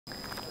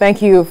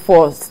Thank you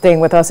for staying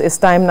with us. It's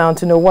time now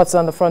to know what's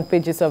on the front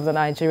pages of the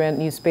Nigerian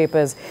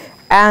newspapers.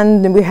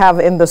 And we have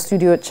in the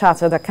studio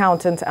Chartered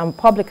Accountant and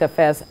Public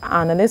Affairs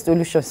Analyst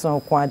Olusesan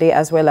Okunade,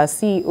 as well as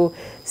CEO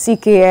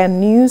CKN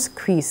News,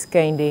 Chris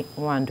Kehinde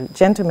Nwandu.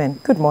 Gentlemen,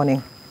 good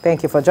morning.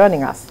 Thank you for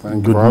joining us.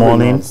 Good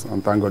morning.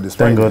 And thank God it's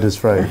Friday. Thank God it's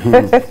Friday.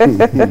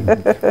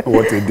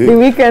 What a day. The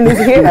weekend is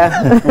here.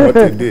 What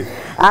a day.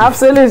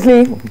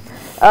 Absolutely.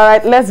 All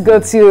right, let's go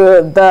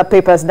to the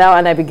papers now,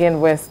 and I begin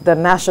with the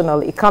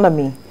national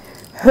economy.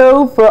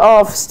 Hope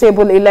of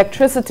stable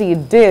electricity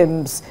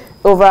dims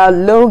over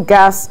low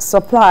gas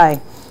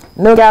supply.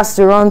 No gas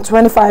to run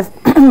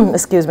 25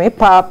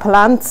 power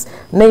plants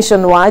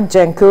nationwide,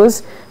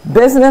 GENCOs.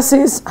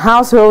 Businesses,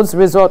 households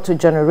resort to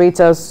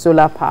generators,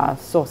 solar power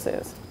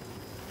sources.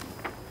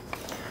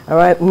 All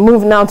right,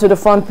 move now to the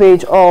front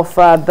page of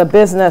the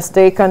Business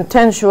Day.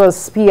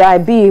 Contentious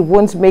PIB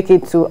won't make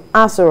it to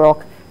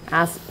Asorok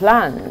as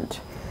planned.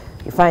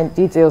 You find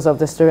details of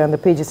the story on the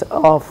pages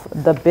of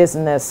the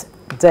Business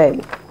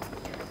Day.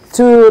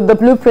 To the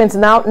blueprint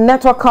now,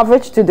 network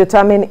coverage to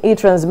determine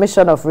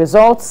e-transmission of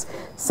results.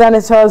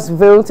 Senators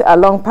vote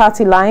along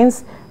party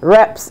lines.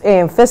 Reps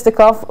in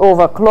fisticuff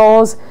over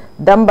clause.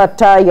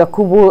 Dambata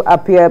Yakubu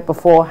appear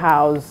before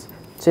House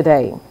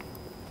today.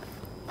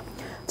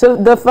 To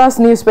the first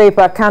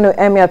newspaper, Kano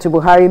Emir to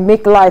Buhari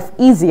make life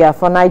easier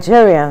for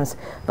Nigerians.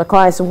 The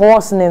crisis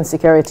worsening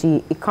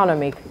security,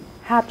 economic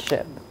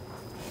hardship.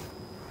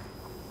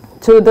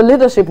 To the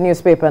leadership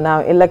newspaper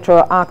now,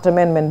 Electoral Act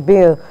Amendment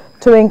Bill.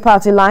 Towing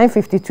party line,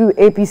 52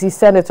 APC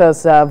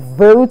senators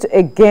vote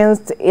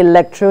against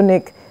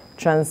electronic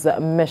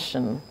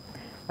transmission.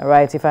 All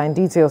right, you find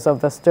details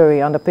of the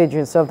story on the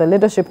pages of the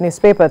leadership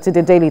newspaper. To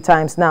the Daily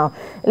Times now.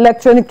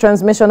 Electronic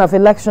transmission of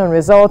election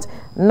results.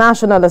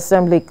 National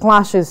Assembly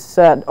clashes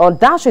or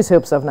dashes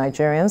hopes of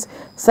Nigerians.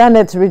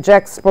 Senate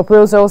rejects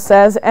proposal,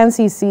 says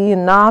NCC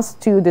NAS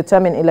to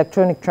determine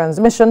electronic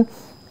transmission.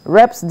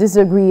 Reps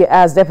disagree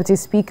as Deputy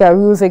Speaker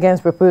rules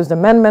against proposed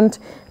amendment.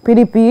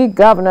 PDP,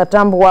 Governor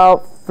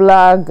Tambuwal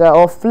flag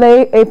or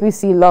flay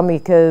APC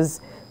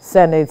lawmakers'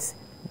 Senate's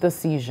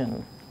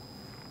decision.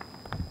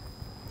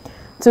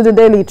 To the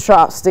Daily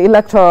Trust, the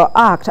Electoral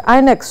Act,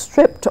 INEC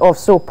stripped of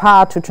sole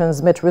power to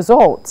transmit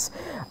results.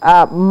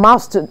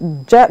 Must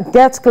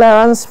get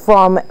clearance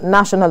from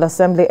National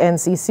Assembly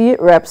NCC.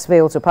 Reps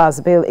fail to pass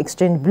bill,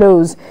 exchange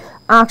blows.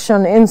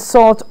 Action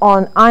insult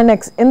on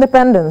INEC's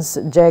independence,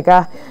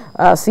 JEGA.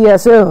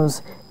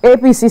 CSOs.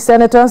 APC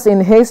senators in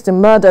haste to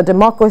murder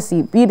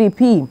democracy.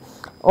 BDP.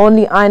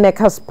 Only INEC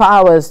has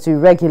powers to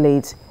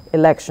regulate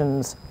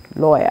elections.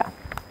 Lawyer.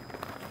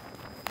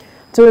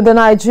 To the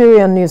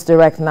Nigerian News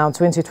Direct now,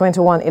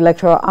 2021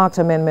 Electoral Act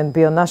Amendment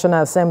Bill,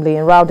 National Assembly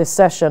in rowdy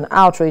session,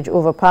 outrage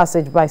over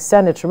passage by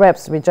Senate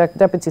reps, reject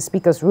Deputy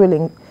Speaker's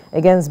ruling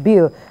against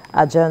bill,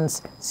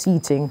 adjourns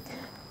seating.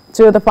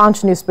 To the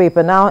Punch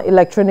newspaper now,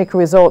 electronic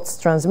results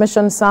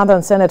transmission,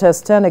 Southern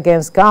senators turn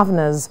against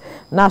governors,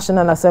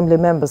 National Assembly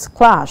members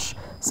clash.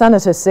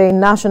 Senators say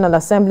National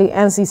Assembly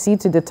NCC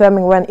to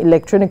determine when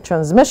electronic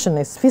transmission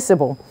is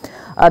feasible.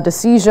 A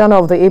decision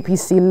of the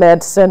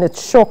APC-led Senate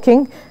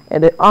shocking,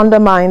 and it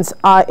undermines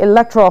our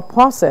electoral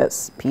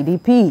process,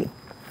 PDP.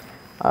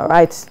 All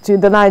right, to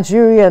the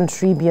Nigerian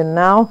Tribune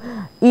now.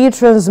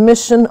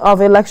 E-transmission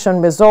of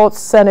election results,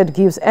 Senate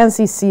gives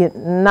NCC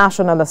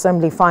National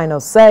Assembly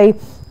final say.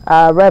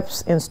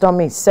 Reps in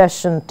stormy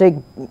session take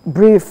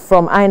brief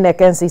from INEC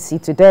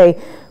NCC today.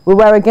 We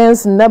were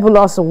against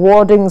nebulous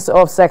wordings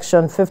of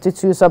Section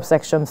 52,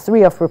 subsection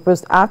 3 of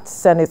proposed act,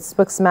 Senate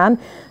spokesman.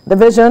 The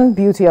vision,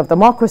 beauty of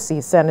democracy,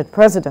 Senate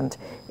President.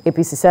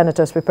 APC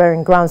senators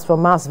preparing grounds for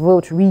mass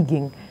vote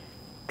rigging,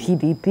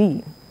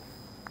 PDP.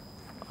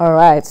 All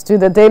right, to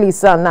the Daily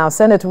Sun now.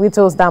 Senate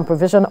whittles down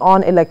provision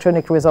on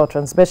electronic result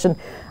transmission,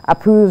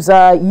 approves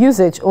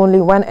usage only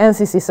when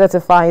NCC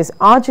certifies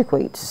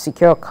adequate to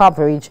secure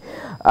coverage.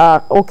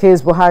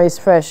 OK's Buhari's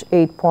fresh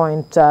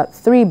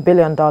 $8.3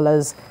 billion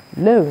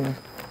loan.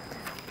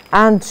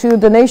 And to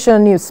the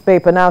Nation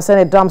newspaper now,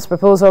 Senate dumps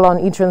proposal on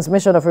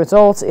e-transmission of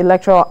results.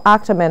 Electoral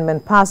Act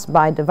Amendment passed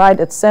by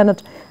divided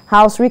Senate.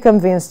 House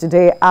reconvenes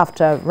today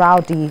after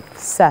rowdy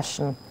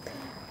session.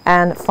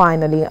 And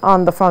finally,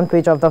 on the front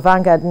page of the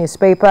Vanguard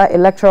newspaper,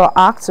 Electoral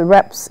Act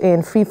reps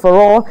in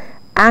free-for-all,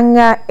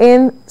 anger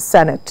in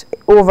Senate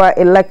over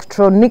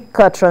electronic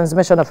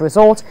transmission of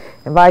results,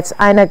 invites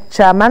INEC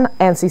Chairman,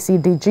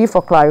 NCC DG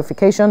for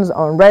clarifications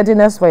on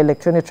readiness for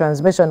electronic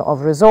transmission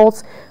of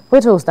results,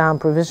 whittles down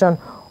provision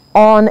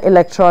on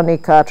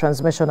electronic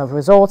transmission of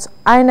results,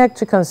 INEC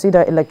to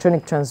consider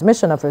electronic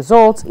transmission of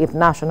results if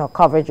national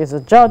coverage is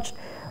adjudged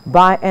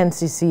by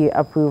NCC,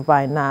 approved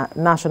by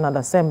National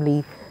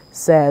Assembly,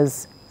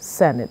 says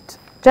Senate.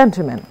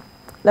 Gentlemen,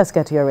 let's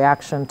get your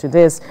reaction to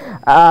this.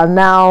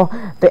 Now,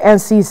 the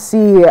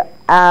NCC,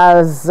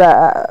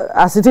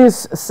 as it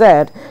is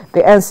said, the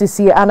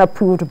NCC,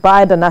 unapproved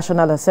by the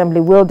National Assembly,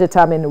 will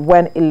determine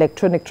when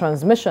electronic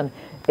transmission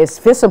is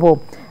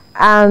feasible.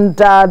 And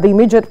the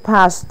immediate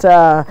past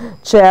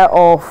chair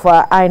of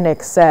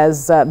INEC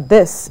says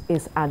this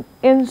is an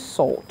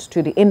insult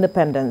to the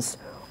independence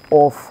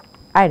of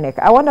INEC.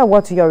 I wonder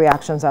what your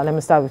reactions are. Let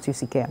me start with you,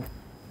 CKM.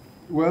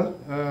 Well,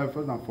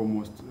 first and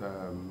foremost,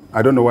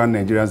 I don't know why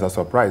Nigerians are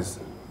surprised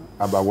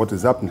about what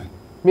is happening.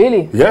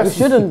 Really? Yes.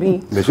 They shouldn't be.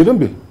 They shouldn't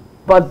be.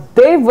 But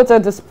they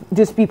voted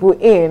these people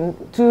in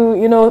to,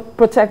 you know,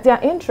 protect their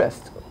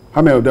interest.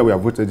 How many of them we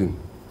have voted in?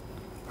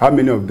 How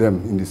many of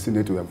them in the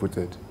Senate we have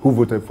voted? Who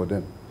voted for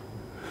them?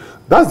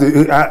 That's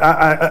the...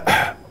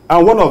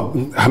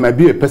 I might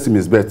be a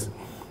pessimist, but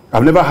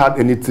I've never had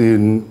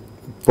anything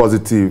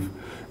positive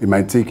in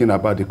my thinking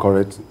about the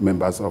current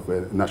members of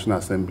the National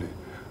Assembly.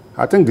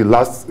 I think the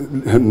last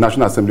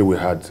National Assembly we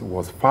had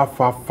was far,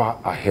 far, far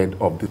ahead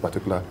of this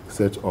particular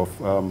set of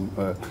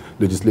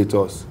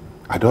legislators.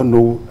 I don't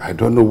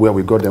know where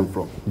we got them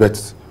from,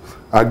 but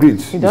I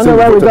agreed. You don't know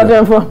where we got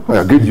them from? I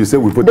agreed. You said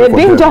we voted for them.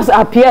 They didn't just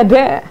appear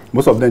there.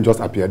 Most of them just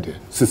appeared there,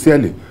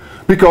 sincerely.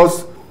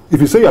 Because if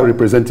you say you are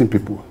representing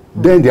people,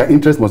 then their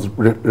interest must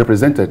be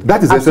represented.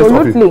 That is the essence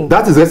of it.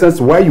 That is the essence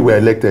why you were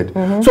elected.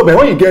 So, but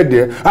when you get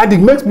there, and it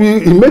makes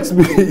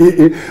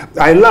me,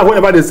 I laugh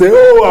whenever they say,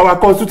 oh, our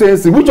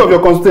constituency. Which of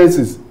your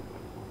constituencies?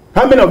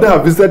 How many of them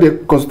have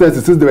visited the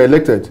constituency since they were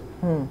elected?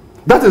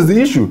 That is the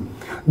issue.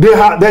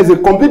 There is a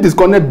complete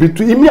disconnect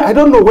between, I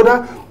don't know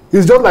whether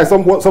it's just like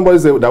somebody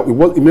said that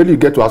immediately you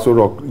get to Aso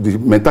Rock, the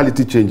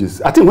mentality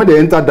changes. I think when they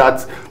enter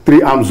that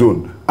 3-arm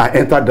zone, I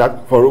entered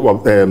that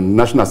for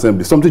National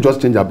Assembly, something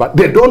just changed about.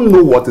 They don't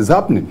know what is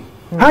happening.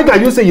 How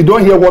can you say you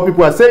don't hear what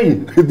people are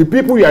saying? The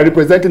people you are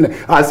representing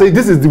are saying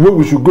this is the way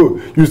we should go.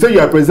 You say you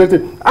are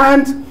representing,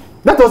 and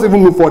let us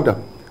even move further.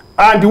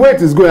 And the way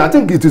it is going, I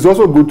think it is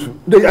also good.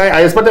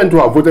 I expect them to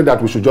have voted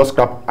that we should just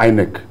scrap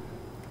INEC.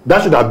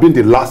 That should have been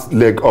the last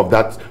leg of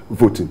that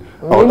voting.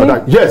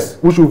 Really? Yes,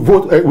 we should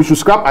vote. We should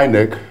scrap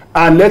INEC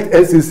and let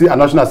NCC and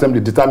National Assembly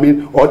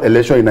determine all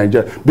election in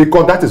Nigeria,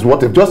 because that is what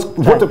they've just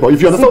voted for.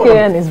 If you understand,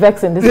 CKN is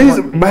vexing this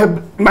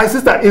one. My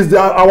sister, is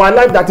our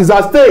life that is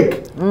at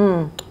stake.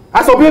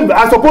 I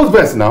suppose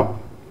best now.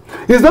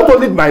 It's not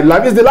only my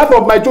life; it's the life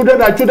of my children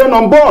and children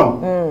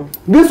unborn.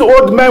 These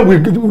old men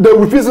they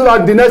will fizzle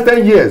out the next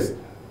 10 years.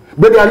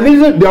 But they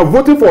are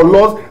voting for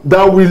laws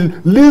that will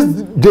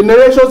lead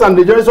generations and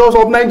generations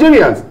of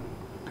Nigerians.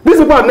 These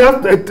people are now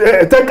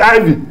tech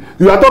ivy.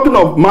 You are talking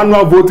of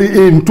manual voting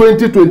in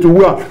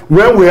 2021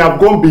 when we have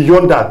gone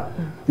beyond that.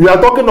 You are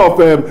talking of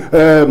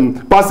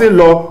passing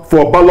law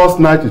for ballot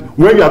snatching.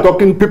 When you are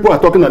talking, people are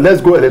talking of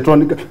let's go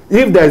electronic.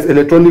 If there is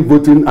electronic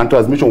voting and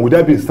transmission, would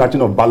there be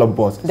snatching of ballot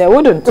boxes? There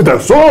wouldn't.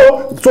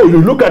 So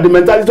you look at the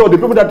mentality of the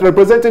people that are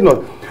representing us.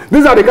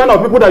 These are the kind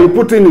of people that you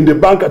put in the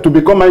bank to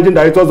become managing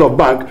directors of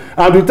bank,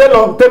 and to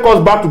take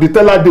us back to the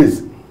teller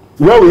days,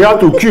 where we have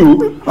to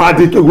queue at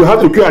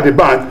the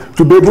bank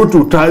to be able to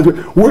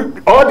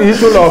all the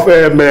issue of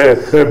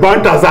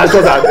bank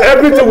transactions and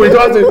everything we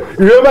just. You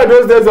remember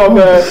those days of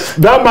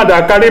that man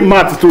that carried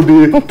mats to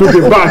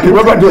the bank? You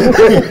remember those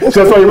days?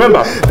 So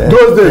remember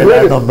those days.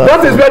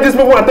 That is where these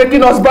people are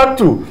taking us back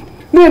to.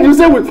 Then you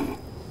say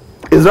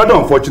it's rather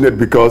unfortunate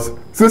because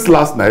since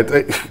last night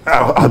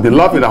I've been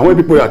laughing at when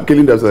people are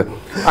killing themselves.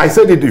 I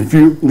said it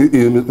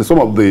in some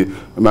of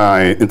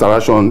my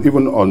interaction,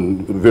 even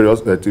on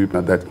various TV,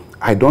 that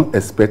I don't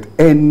expect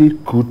any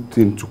good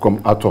thing to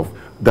come out of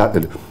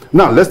that.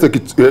 Now let's take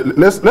it.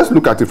 Let's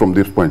look at it from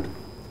this point.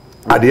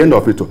 At the end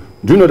of it, do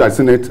you know that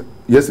Senate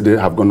yesterday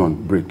have gone on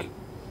break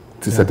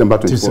till September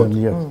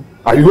 24th?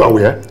 Are you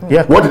aware?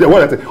 Yeah. What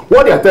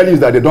they are telling you is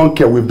that they don't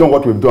care. We've done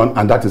what we've done,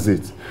 and that is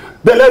it.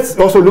 Then let's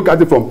also look at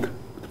it from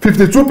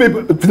 52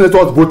 people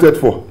senators voted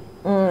for,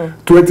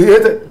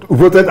 28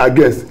 voted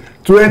against,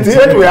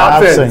 28 were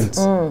absent.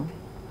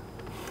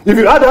 If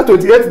you add that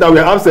 28 that were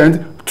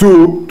absent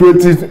to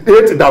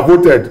 28 that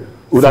voted,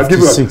 would have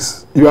given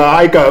you are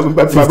high,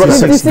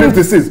 56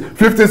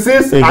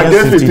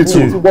 against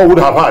 52. What would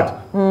have had?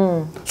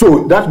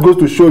 So that goes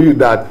to show you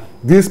that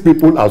these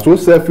people are so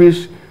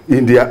selfish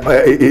in their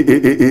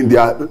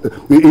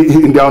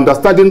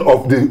understanding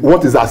of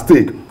what is at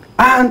stake.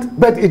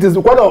 But it is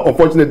quite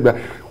unfortunate that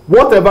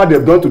whatever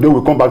they've done today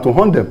will come back to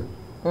haunt them.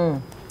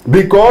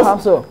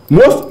 Because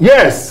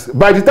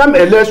by the time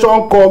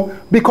election come,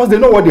 because they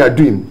know what they are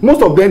doing,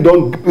 most of them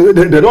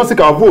don't seek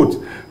our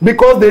vote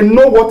because they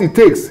know what it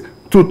takes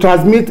to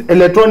transmit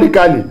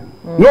electronically.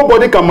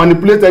 Nobody can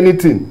manipulate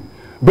anything.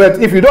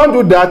 But if you don't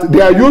do that, they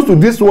are used to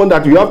this one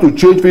that you have to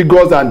change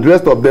figures and the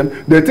rest of them.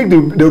 They think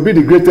they'll be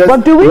the greatest.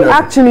 But do we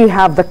actually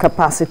have the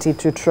capacity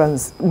to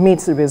transmit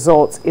the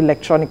results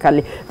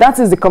electronically? That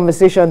is the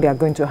conversation they are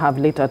going to have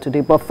later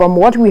today. But from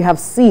what we have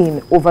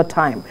seen over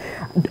time,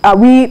 are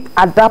we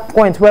at that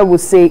point where we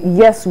say,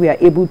 yes, we are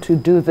able to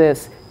do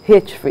this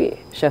hitch-free?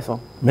 Sheson.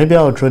 Maybe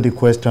I'll throw the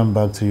question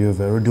back to you,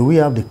 Vero. Do we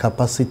have the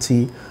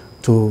capacity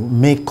to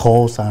make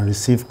calls and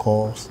receive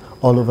calls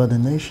all over the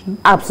nation?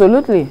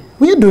 Absolutely.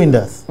 We are doing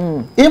that.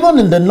 Even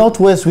in the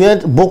Northwest where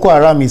Boko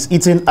Haram is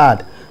eating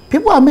hard,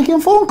 people are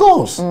making phone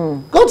calls.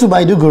 Go to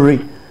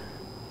Maiduguri.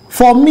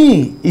 For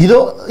me, you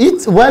know,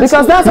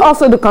 because that's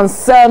also the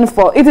concern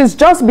it is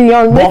just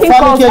beyond making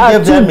calls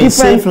at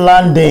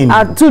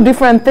two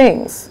different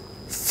things.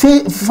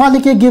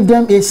 Falike gave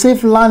them a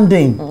safe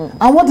landing.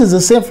 And what is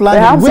a safe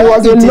landing? Perhaps it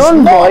was a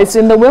lone voice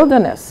in the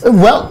wilderness.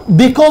 Well,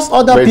 because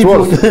other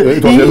people...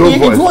 It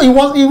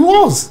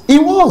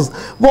was.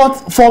 But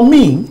for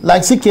me,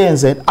 like CKN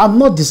said, I'm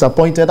not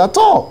disappointed at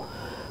all.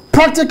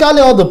 Practically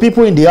all the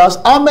people in the house,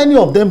 how many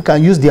of them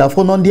can use their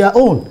phone on their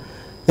own?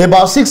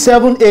 About 6,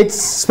 7, 8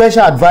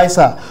 special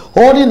advisors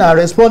holding and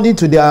responding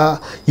to their,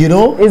 you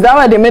know. Is that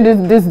why they made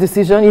this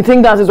decision? You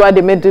think that is why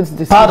they made this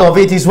decision? Part of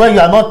it is when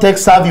you are not tech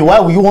savvy. Why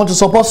would you want to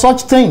support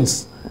such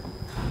things?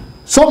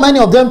 So many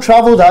of them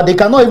travel that they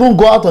cannot even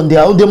go out on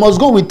their own. They must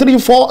go with 3,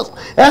 4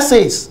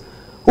 essays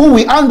who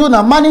will handle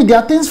and manage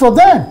their things for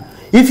them.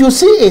 If you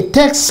see a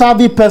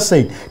tech-savvy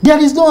person, there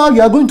is no how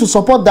you are going to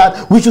support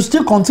that. We should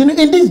still continue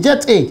in this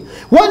jet age.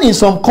 When in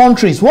some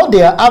countries, what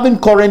they are having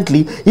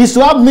currently is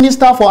to have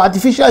Minister for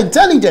Artificial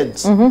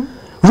Intelligence,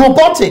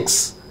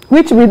 robotics.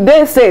 Which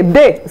they said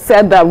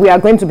that we are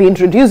going to be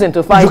introducing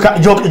to fight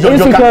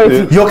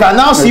insecurity. You can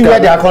now see where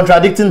they are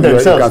contradicting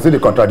themselves. You can see the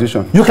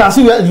contradiction. You can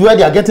see where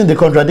they are getting the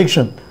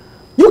contradiction.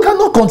 You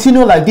cannot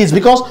continue like this,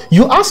 because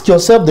you ask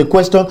yourself the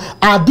question,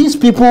 are these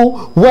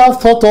people well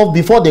thought of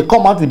before they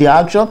come out with their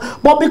action?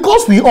 But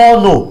because we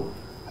all know,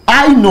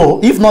 I know,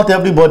 if not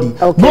everybody,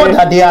 know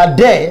that they are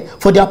there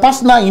for their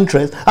personal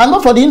interest and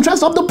not for the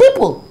interest of the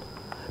people.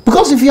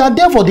 Because if you are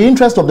there for the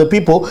interest of the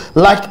people,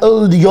 like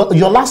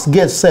your last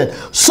guest said,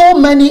 so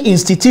many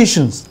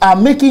institutions are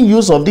making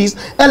use of this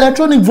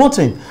electronic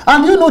voting.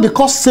 And you know the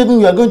cost saving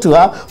we are going to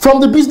have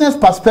from the business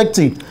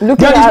perspective. There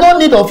is no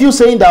need of you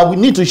saying that we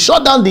need to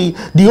shut down the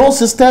whole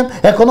system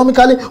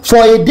economically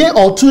for a day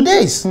or 2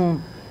 days.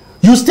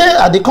 You stay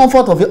at the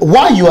comfort of it.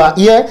 While you are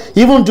here,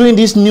 even doing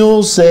this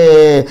news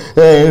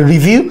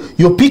review,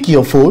 you pick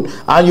your phone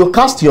and you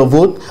cast your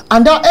vote,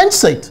 and that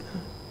ends it.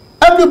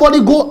 Everybody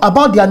go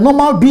about their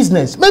normal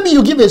business. Maybe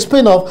you give a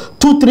span of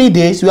 2-3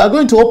 days, you are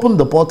going to open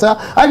the portal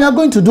and you are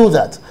going to do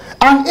that.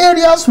 And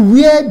areas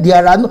where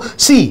there are no...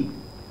 See,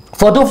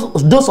 for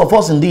those of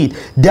us indeed,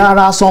 there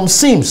are some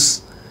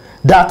SIMs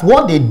that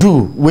what they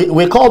do,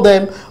 we call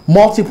them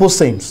multiple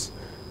SIMs.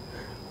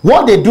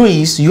 What they do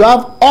is you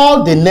have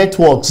all the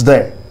networks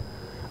there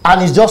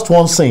and it's just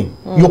one SIM.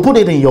 You put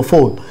it in your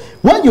phone.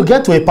 When you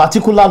get to a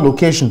particular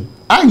location,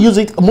 I use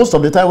it most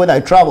of the time when I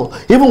travel,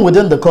 even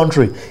within the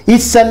country. It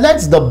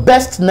selects the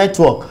best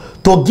network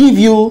to give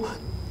you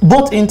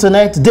both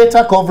internet,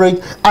 data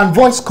coverage, and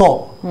voice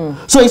call.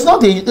 So it's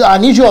not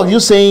an issue of you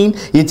saying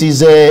it is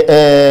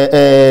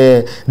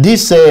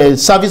this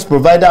service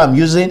provider I'm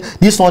using,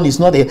 this one is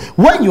not a...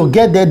 When you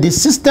get there, the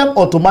system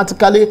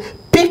automatically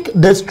pick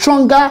the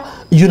stronger,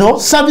 you know,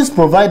 service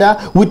provider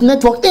with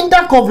network in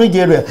that coverage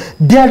area.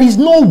 There is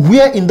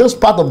nowhere in this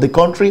part of the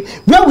country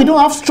where we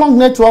don't have strong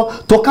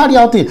network to carry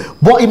out it,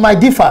 but it might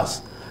differ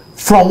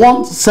from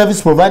one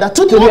service provider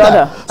to the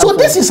other. So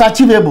this is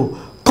achievable.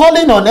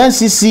 Calling on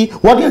NCC,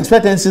 what do you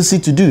expect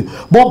NCC to do?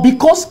 But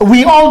because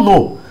we all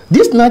know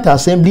this Night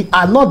Assembly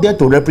are not there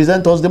to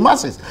represent us, the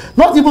masses,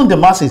 not even the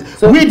masses.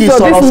 So, we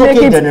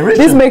the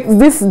generation.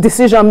 This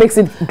decision makes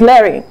it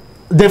glaring.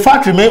 The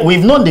fact remains,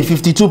 we've known the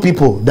 52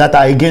 people that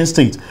are against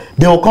it.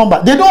 They will come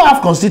back. They don't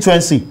have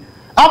constituency.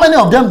 How many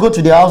of them go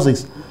to their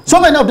houses? So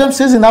many of them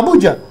stays in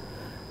Abuja,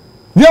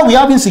 where we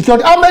have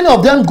insecurity. How many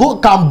of them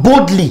can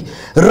boldly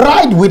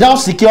ride without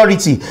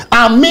security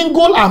and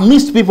mingle and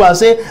meet people and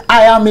say,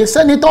 I am a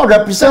senator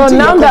representing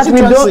your constituency?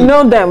 So now that we don't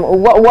know them,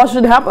 what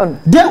should happen?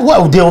 They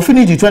will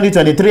finish the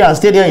 2023 and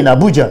stay there in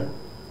Abuja.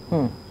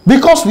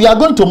 Because we are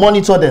going to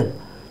monitor them.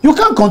 You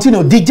can't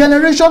continue. The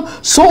generation,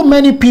 so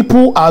many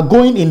people are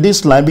going in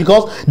this line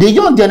because the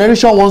young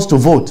generation wants to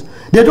vote.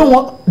 They don't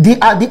want, the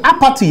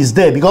apathy is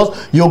there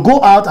because you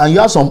go out and you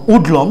have some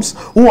hoodlums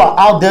who are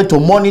out there to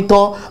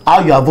monitor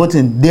how you are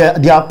voting.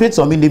 They are paid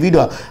some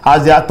individual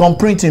as they are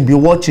thumbprinting, be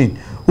watching.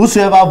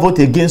 Whosoever vote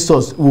against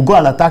us will go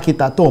and attack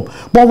it at home.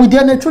 But with the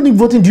electronic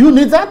voting, do you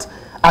need that?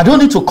 I don't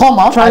need to come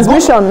out.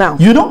 Transmission now.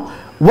 You know,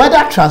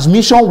 whether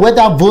transmission,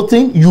 whether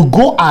voting, you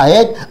go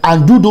ahead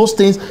and do those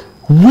things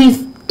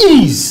with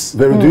ease.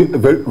 Are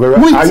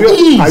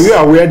you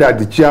aware that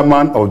the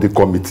chairman of the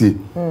committee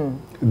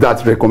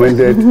that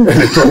recommended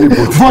electronic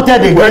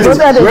voting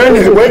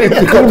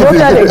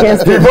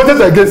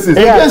voted against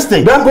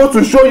it? That goes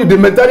to show you the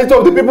mentality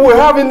of the people we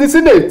have in the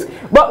Senate.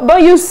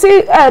 But you see,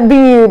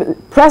 the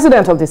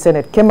president of the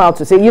Senate came out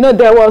to say, you know,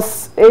 there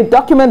was a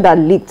document that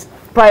leaked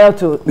prior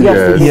to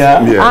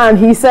yesterday. And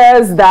he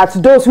says that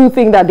those who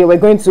think that they were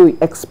going to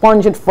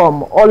expunge it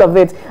from all of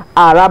it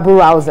are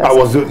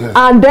rabble-rousers.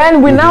 And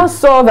then we now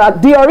saw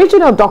that the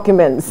original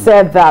document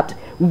said that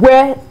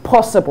where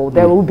possible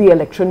there will be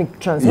electronic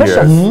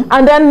transmission.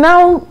 And then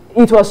now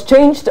it was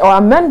changed or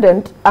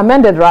amended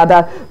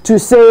rather to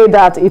say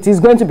that it is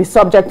going to be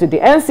subject to the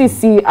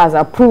NCC as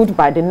approved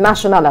by the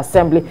National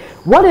Assembly.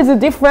 What is the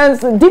difference?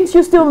 Didn't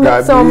you still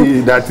make some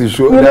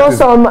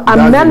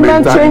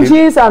amendment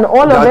changes and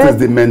all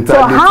of it?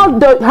 So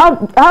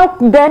how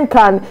then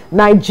can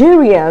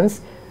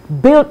Nigerians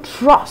build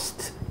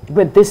trust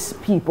with these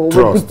people,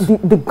 Trust.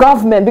 with the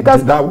government,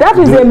 because that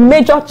is a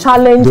major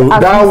challenge.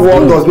 That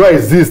one does not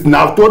exist.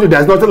 Now I've told you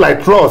there's nothing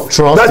like trust.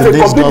 That's a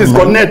complete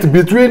disconnect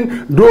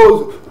between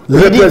those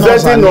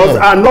representing us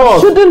and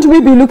us. Shouldn't we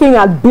be looking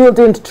at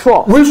building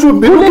trust? We should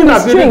be looking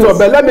at building trust.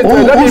 But let me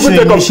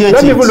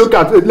even look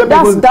at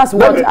it. That's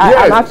what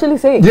I'm actually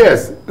saying.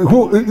 Yes.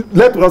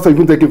 Let us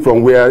even take it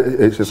from where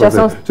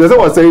Sheson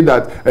was saying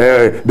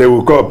that they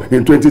will come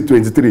in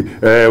 2023. Do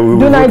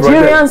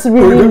Nigerians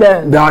really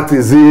learn? That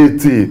is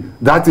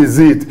it. That is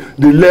it.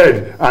 The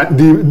led and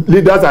the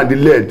leaders and the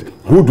led.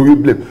 Who do we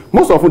blame?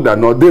 Most often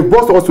than not, they've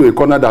brought us to a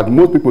corner that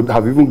most people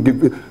have even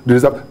given. They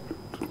have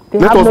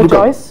no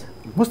choice.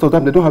 Most of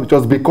them, they don't have a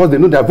choice because they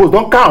know their votes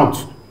don't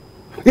count.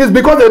 It's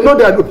because they know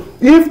that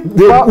if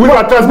we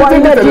are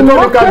transmitting this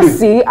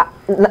electronically,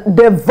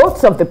 the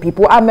votes of the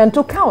people are meant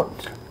to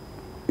count.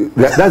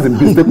 That's the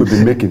mistake we've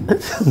been making.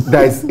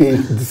 There is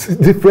a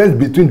difference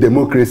between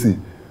democracy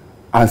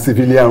and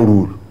civilian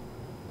rule.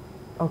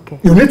 Okay.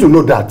 You need to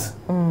know that.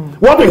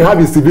 What we have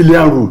is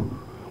civilian rule.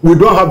 We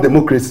don't have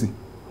democracy.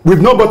 We've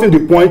not gotten the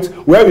point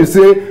where we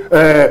say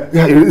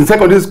in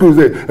secondary schools,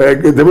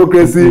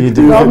 democracy,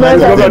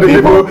 government of the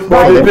people,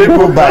 by the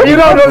people. You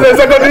know, those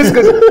secondary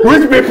schools.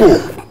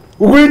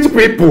 Which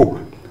people?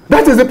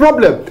 That is the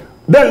problem.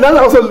 Then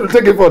let's also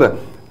take it further.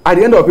 At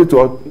the end of it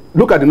all,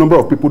 look at the number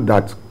of people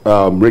that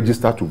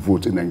register to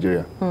vote in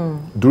Nigeria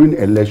during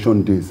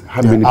election days.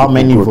 How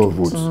many people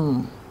vote?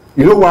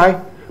 You know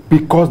why?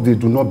 Because they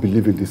do not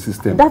believe in the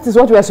system. That is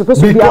what we are supposed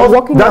to be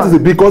working on. That is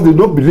because they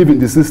don't believe in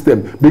the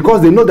system.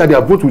 Because they know that their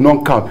vote will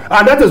not count.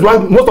 And that is why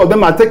most of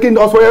them are taking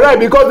us for a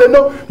ride. Because they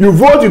know you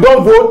vote, you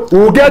don't vote, we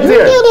will get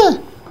there.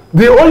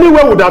 The only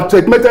way we would have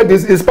checkmated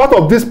this is part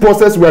of this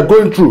process we are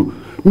going through.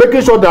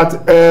 Making sure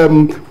that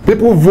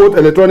people vote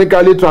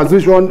electronically,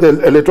 transition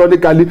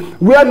electronically,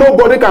 where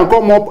nobody can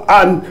come up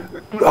and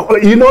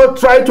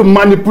try to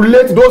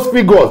manipulate those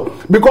figures.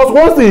 Because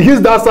once he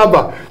hits that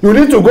server, you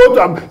need to go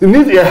to you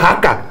need a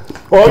hacker,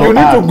 or you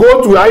need to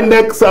go to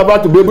INEC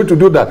server to be able to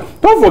do that.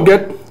 Don't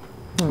forget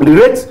the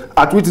rates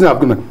at which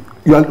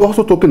you are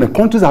also talking. The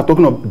countries are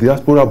talking of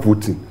diaspora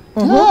voting.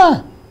 Do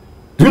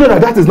you know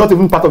that is not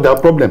even part of their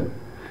problem?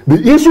 The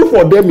issue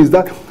for them is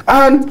that,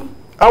 and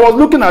I was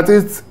looking at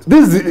it.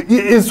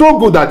 It's so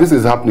good that this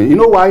is happening. You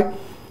know why?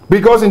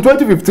 Because in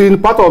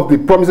 2015, part of the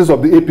promises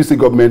of the APC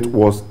government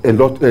was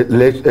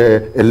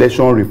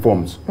election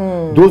reforms.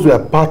 Those were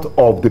part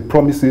of the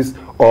promises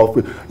of.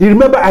 You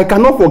remember, I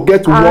cannot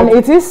forget. And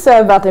it is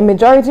said that a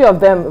majority of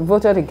them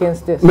voted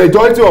against this.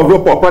 Majority of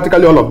them,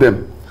 practically all of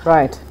them.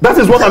 Right. That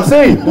is what I'm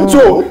saying.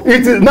 So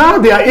it is now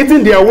they are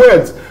eating their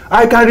words.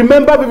 I can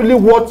remember vividly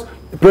what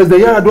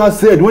President Yar'Adua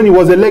said when he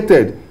was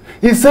elected.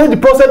 He said the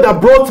process that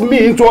brought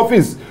me into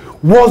office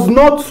was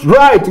not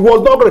right. It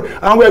was not right,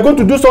 and we are going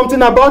to do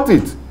something about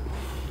it.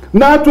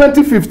 Now,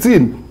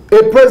 2015,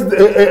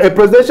 a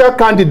presidential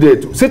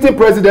candidate, sitting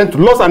president,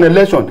 lost an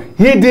election.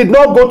 He did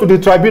not go to the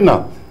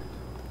tribunal.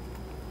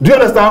 Do you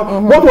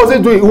understand? What was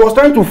he doing? He was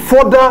trying to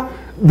further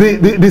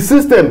the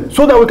system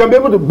so that we can be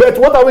able to bet.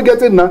 What are we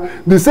getting now?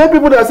 The same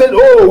people that said,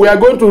 oh, we are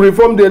going to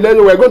reform the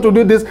election, we are going to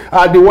do this,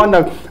 are the one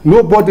that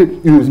nobody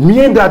is.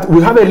 Meaning that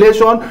we have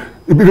election,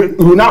 we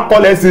will now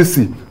call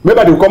SEC.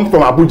 Maybe they will come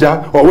from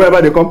Abuja or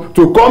wherever they come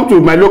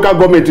to my local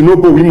government in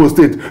Obo, Imo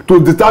State,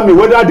 to determine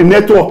whether the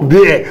network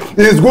there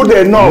is good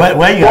enough.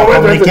 When you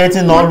are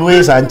communicating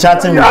always and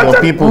chatting with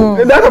your people.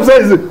 That's what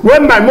I'm saying.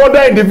 When my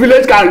mother in the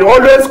village can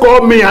always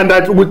call me and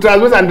that we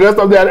transmit and the rest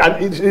of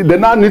them, they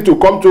now need to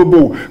come to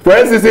Obo for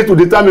SEC to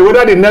determine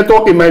whether the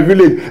network in my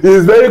village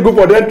is very good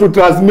for them to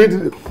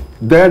transmit.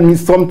 There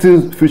means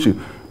something fishy.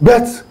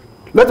 But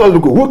let us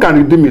look, who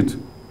can redeem it?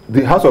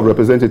 The House of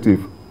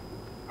Representatives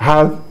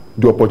have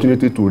the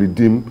opportunity to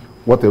redeem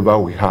whatever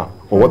we have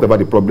or whatever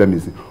the problem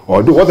is,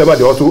 or do whatever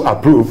they also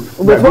approve.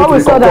 With what we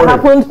saw that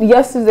happened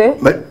yesterday.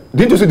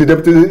 Didn't you see the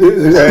deputy?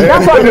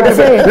 That's what you're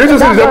saying. Didn't you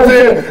see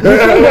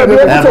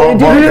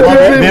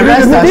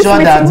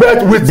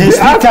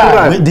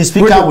the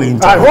speaker will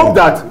intervene. I hope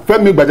that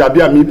Femi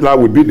Gbajabiamila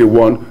will be the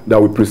one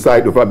that will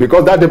preside over,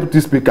 because that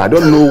deputy speaker, I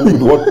don't know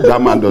what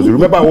that man does. You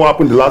remember what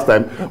happened the last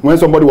time when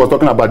somebody was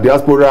talking about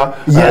diaspora?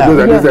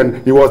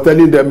 And he was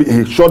telling them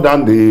he shut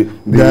down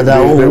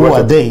who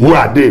are they? Who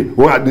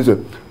are these?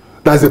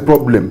 That's a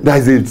problem. That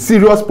is a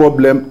serious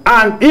problem.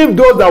 And if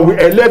those that we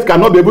elect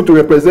cannot be able to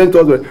represent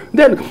us,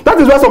 then that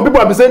is why some people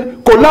have been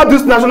saying, collapse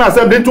this National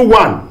Assembly into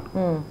one.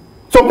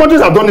 Some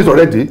countries have done this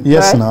already.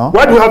 Yes, now.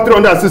 Why do we have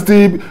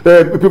 360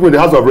 people in the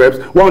House of Reps,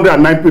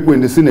 109 people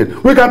in the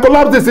Senate? We can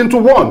collapse this into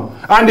one.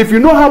 And if you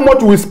know how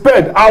much we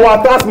spend,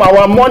 our task,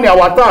 our money,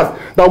 our task,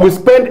 that we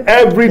spend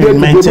every day to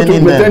be able to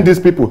maintain these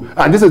people.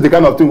 And this is the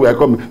kind of thing we are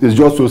coming. It's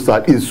just so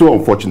sad. It's so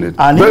unfortunate.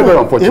 And very, very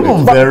unfortunate.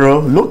 Even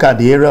Vero, look at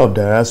the area of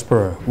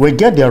diaspora. We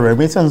get their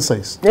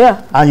remittances.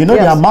 Yeah. And you know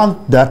the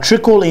amount that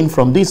trickle in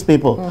from these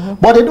people.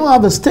 But they don't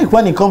have a stake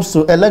when it comes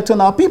to electing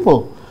our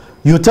people.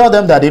 You tell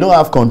them that they don't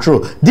have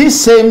control.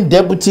 This same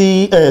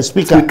deputy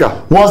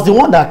speaker was the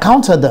one that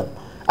countered them,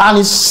 and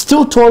is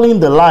still tolling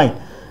the line.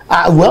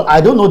 Well, I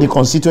don't know the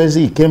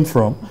constituency he came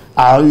from.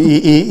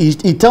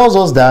 It tells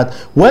us that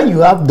when you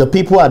have the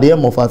people at the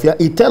helm of affairs,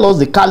 it tells us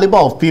the caliber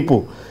of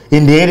people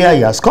in the area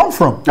he has come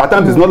from. At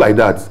times, it's not like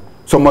that.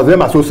 Some of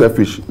them are so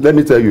selfish. Let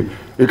me tell you.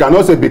 You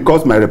cannot say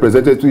because my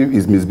representative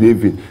is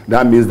misbehaving,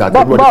 that means that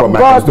everybody from my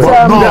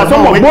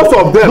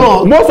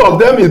constituency. Most of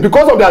them is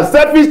because of their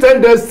selfish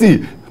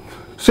tendency.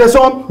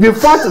 So the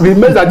fact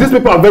remains that these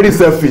people are very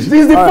selfish.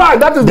 This is the fact.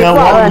 That is the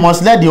fact. We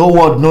must let the whole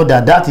world know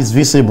that that is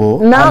visible.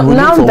 Now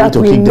that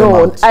we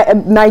know,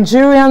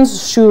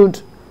 Nigerians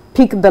should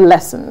pick the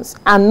lessons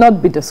and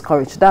not be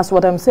discouraged. That's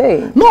what I'm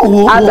saying. No,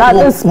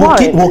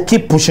 we'll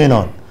keep pushing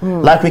on.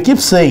 Like we keep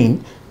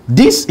saying,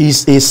 this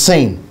is a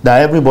saying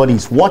that everybody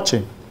is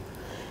watching.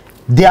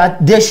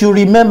 They should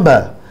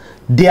remember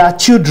their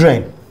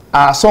children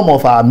are some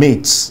of our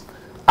mates,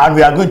 and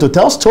we are going to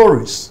tell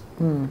stories.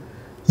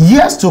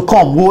 Years to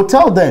come, we'll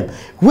tell them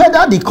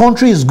whether the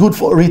country is good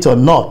for it or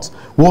not.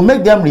 We'll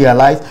make them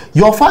realize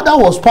your father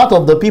was part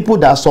of the people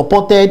that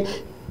supported,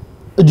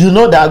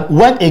 that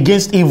went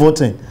against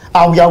e-voting.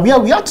 And we are where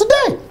we are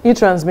today.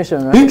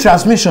 E-transmission, right?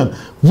 E-transmission.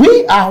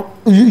 They are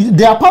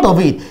part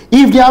of it.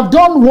 If they have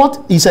done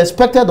what is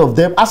expected of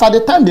them, as at the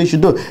time they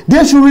should do,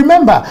 they should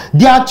remember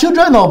their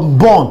children are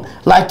born,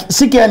 like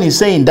CKN is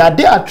saying, that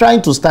they are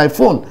trying to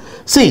stifle.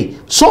 See,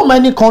 so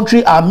many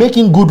countries are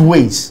making good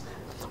ways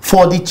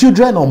for the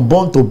children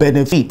unborn to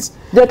benefit.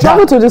 They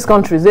travel to these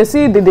countries. They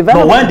see the development.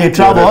 But when they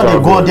travel, all they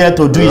go there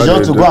to do is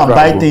just to go and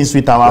buy things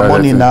with our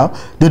money now.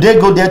 Do they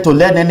go there to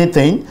learn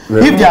anything?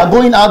 If they are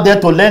going out there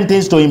to learn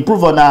things to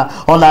improve on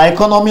our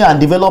economy and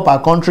develop our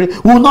country,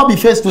 we will not be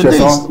faced with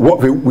this.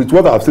 With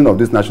what I've seen of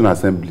this National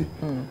Assembly,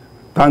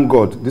 thank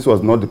God this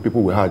was not the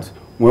people we had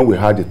when we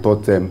had the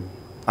third term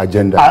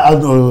agenda.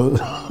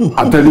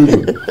 I'm telling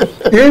you,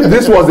 if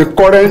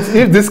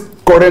this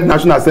current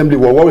National Assembly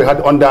were what we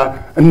had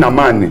under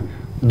Nnamani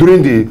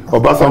during the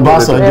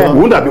Obasanjo, we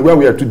wouldn't have been where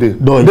we are today.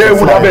 They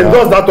would have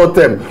endorsed that third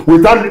term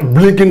without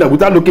blinking,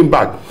 without looking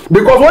back.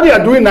 Because what they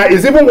are doing now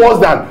is even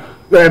worse than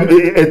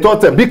a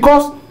third term.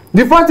 Because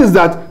the fact is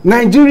that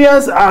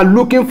Nigerians are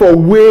looking for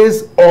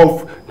ways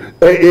of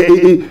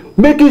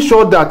making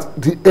sure that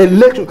the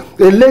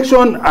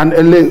election and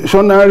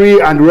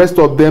electionary and the rest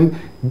of them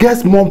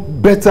gets more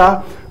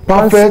better,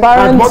 perfect,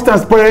 and more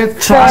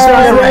transparent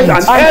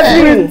and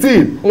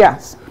everything.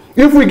 Yes.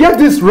 If we get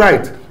this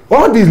right,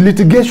 all these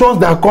litigations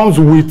that comes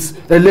with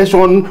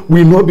election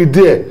will not be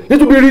there. It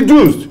will be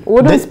reduced.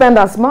 Wouldn't spend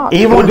as much.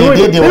 Even the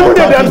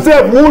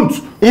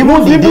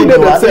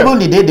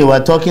day they were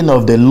talking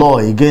of the law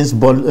against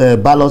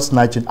ballot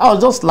snatching, I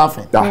was just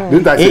laughing.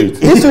 Didn't I say it?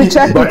 This will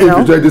check it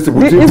now.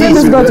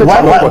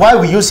 Why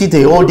will you sit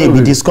a whole day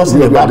be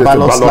discussing about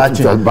ballot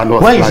snatching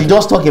when you should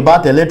just talk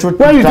about electoral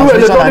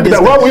transmission and this?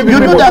 You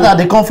do that at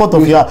the comfort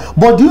of your house.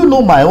 But do you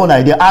know my own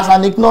idea as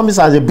an economist,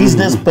 as a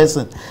business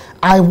person?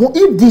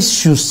 If this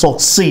should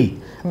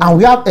succeed and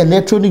we have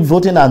electronic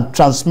voting and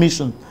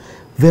transmission,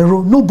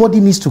 Vero, nobody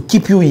needs to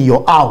keep you in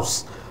your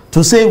house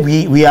to say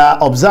we are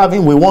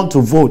observing, we want to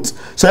vote.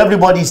 So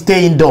everybody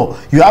stay indoor.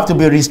 You have to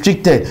be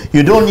restricted.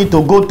 You don't need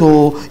to go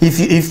to,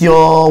 if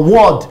your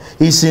ward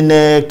is in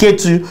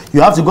K2, you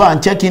have to go and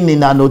check in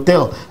an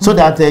hotel so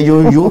that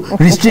you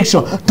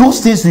restriction. Those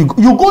things,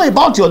 you go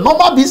about your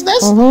normal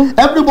business.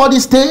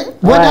 Everybody stay,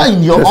 whether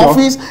in your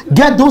office,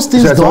 get those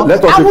things done.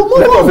 Let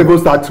us even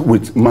start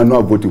with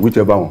manual voting,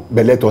 whichever one,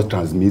 but let us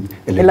transmit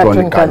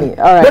electronically.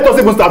 Let us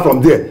even start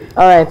from there.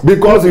 All right.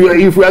 Because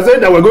if we are saying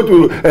that we're going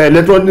to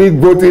electronic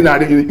voting,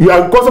 and you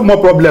are causing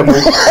more problem.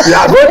 You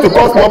are going to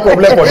cause more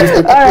problem for this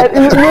people. All right,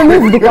 we'll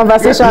leave the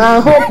conversation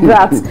and hope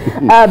that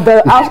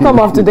the outcome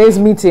of today's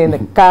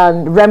meeting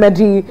can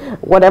remedy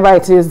whatever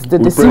it is, the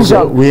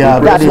decision we are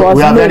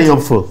very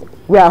hopeful.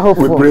 We are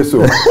hopeful. We pray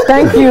so.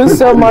 Thank you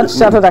so much,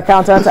 Chartered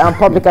Accountant and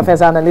Public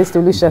Affairs Analyst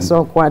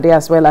Olusesan Okunade,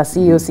 as well as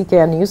CEO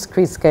CKN News,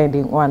 Chris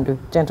Kehinde Nwandu.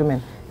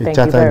 Gentlemen, thank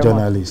you very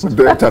much.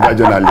 Chartered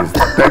journalist.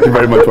 Thank you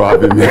very much for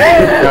having me.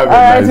 All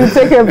right, we'll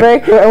take a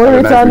break. When we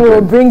return, we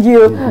will bring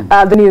you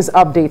the news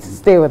update.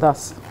 Stay with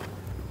us.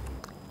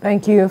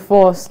 Thank you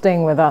for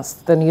staying with us.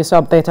 The news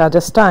update at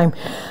this time.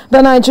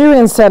 The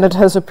Nigerian Senate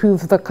has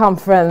approved the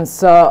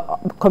conference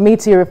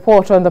committee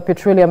report on the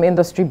petroleum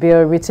industry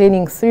bill,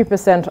 retaining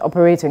 3%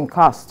 operating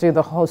costs to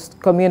the host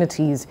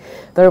communities.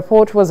 The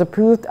report was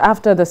approved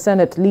after the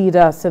Senate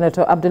leader,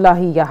 Senator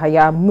Abdullahi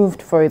Yahaya,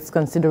 moved for its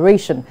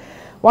consideration.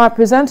 While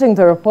presenting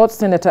the report,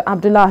 Senator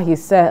Abdullahi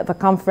said the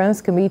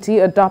conference committee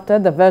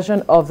adopted the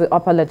version of the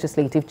upper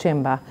legislative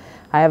chamber.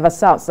 However,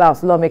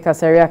 South lawmaker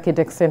Seriake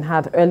Dixon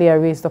had earlier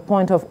raised a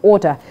point of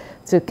order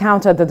to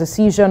counter the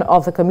decision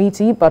of the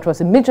committee, but was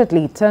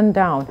immediately turned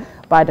down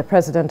by the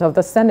president of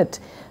the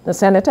Senate. The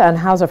Senate and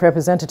House of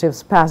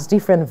Representatives passed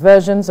different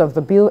versions of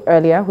the bill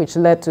earlier, which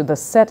led to the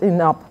setting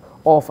up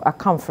of a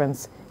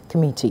conference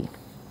committee.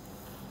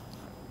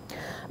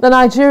 The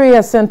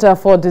Nigeria Center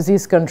for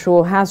Disease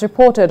Control has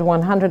reported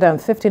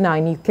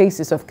 159 new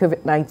cases of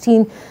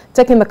COVID-19,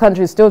 taking the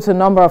country's total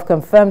number of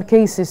confirmed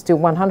cases to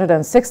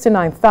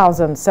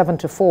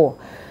 169,074.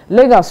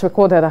 Lagos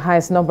recorded the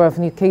highest number of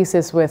new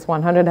cases with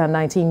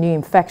 119 new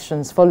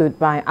infections, followed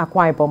by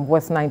Akwa Ibom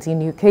with 19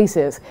 new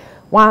cases,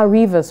 while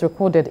Rivers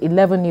recorded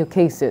 11 new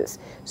cases.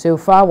 So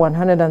far,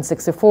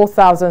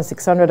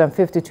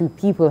 164,652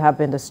 people have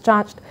been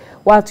discharged,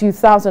 while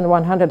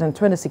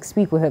 2,126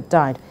 people have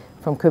died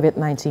from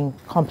COVID-19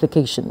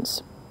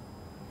 complications.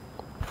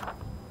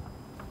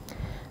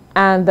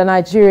 And the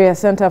Nigeria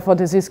Center for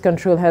Disease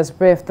Control has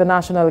briefed the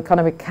National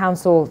Economic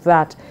Council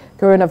that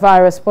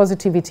coronavirus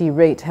positivity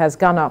rate has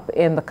gone up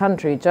in the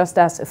country, just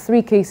as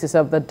 3 cases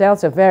of the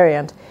Delta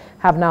variant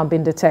have now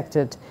been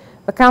detected.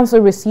 The council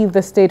received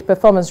the state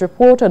performance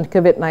report on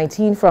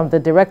COVID-19 from the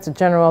Director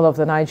General of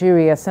the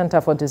Nigeria Center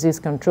for Disease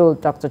Control,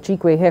 Dr.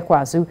 Chikwe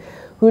Hekwazu,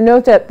 who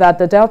noted that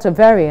the Delta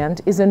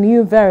variant is a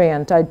new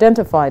variant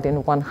identified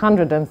in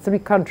 103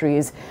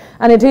 countries,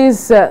 and it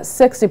is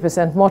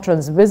 60% more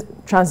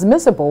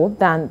transmissible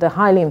than the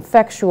highly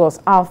infectious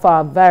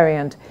Alpha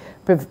variant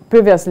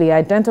previously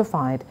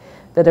identified.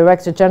 The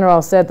Director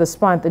General said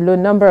despite the low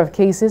number of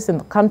cases in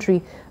the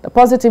country, the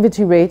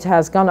positivity rate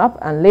has gone up,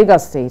 and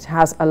Lagos State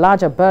has a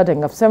larger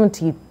burden of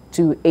 70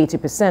 to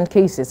 80%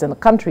 cases in the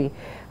country,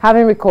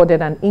 having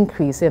recorded an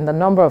increase in the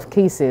number of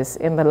cases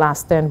in the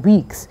last 10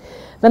 weeks.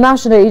 The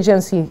National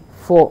Agency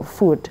for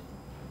Food,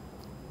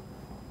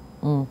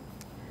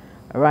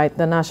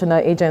 the National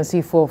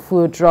Agency for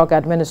Food, Drug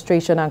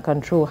Administration and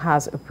Control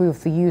has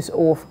approved the use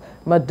of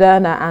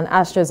Moderna and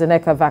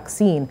AstraZeneca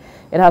vaccine.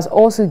 It has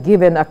also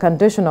given a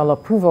conditional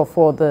approval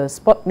for the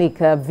Sputnik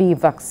V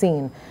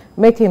vaccine.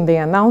 Making the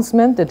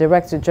announcement, the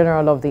Director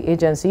General of the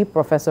agency,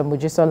 Professor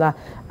Mojisola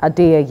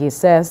Adeyeye,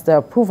 says the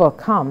approval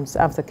comes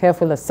after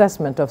careful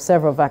assessment of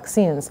several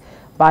vaccines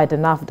by the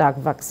NAFDAC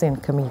Vaccine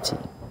Committee.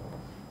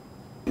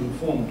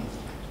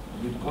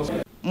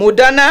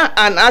 Moderna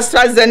and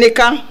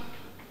AstraZeneca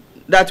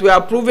that we are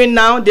approving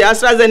now, the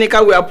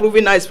AstraZeneca we are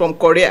approving now is from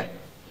Korea,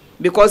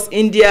 because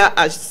India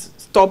has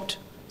stopped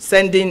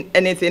sending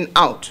anything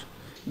out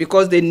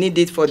because they need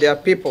it for their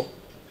people.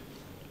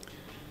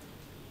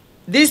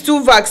 These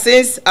 2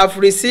 vaccines have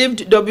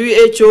received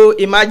WHO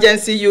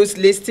emergency use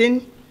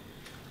listing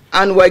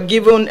and were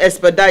given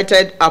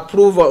expedited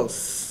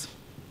approvals.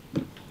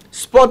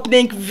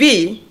 Sputnik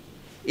V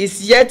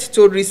is yet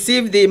to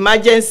receive the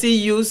emergency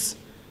use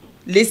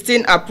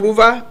listing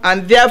approval,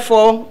 and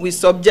therefore we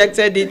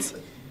subjected it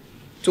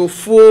to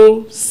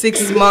full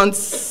 6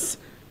 months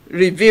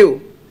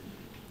review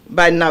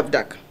by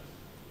NAFDAC.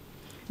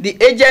 The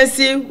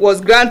agency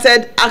was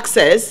granted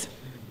access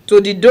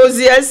to the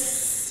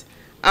dossiers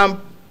and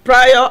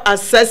prior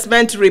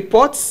assessment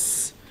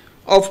reports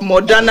of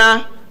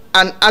Moderna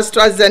and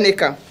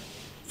AstraZeneca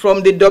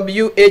from the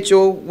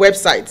WHO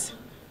website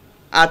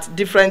at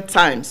different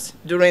times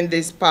during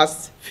these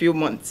past few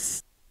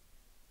months.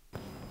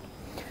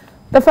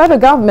 The federal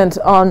government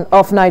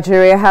of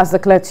Nigeria has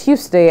declared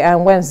Tuesday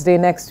and Wednesday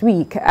next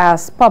week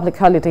as public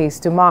holidays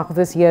to mark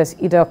this year's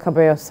Eid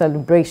al-Kabir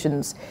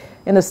celebrations.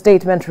 In a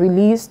statement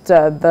released,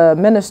 the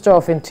Minister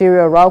of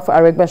Interior, Ralph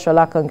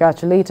Aregbesola,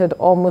 congratulated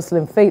all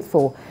Muslim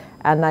faithful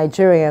and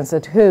Nigerians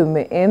at home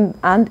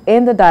and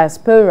in the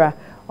diaspora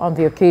on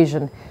the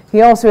occasion.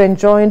 He also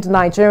enjoined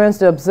Nigerians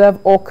to observe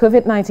all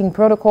COVID-19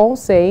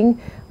 protocols, saying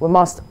we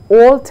must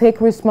all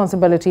take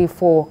responsibility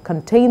for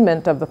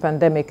containment of the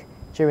pandemic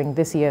during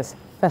this year's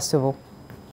festival.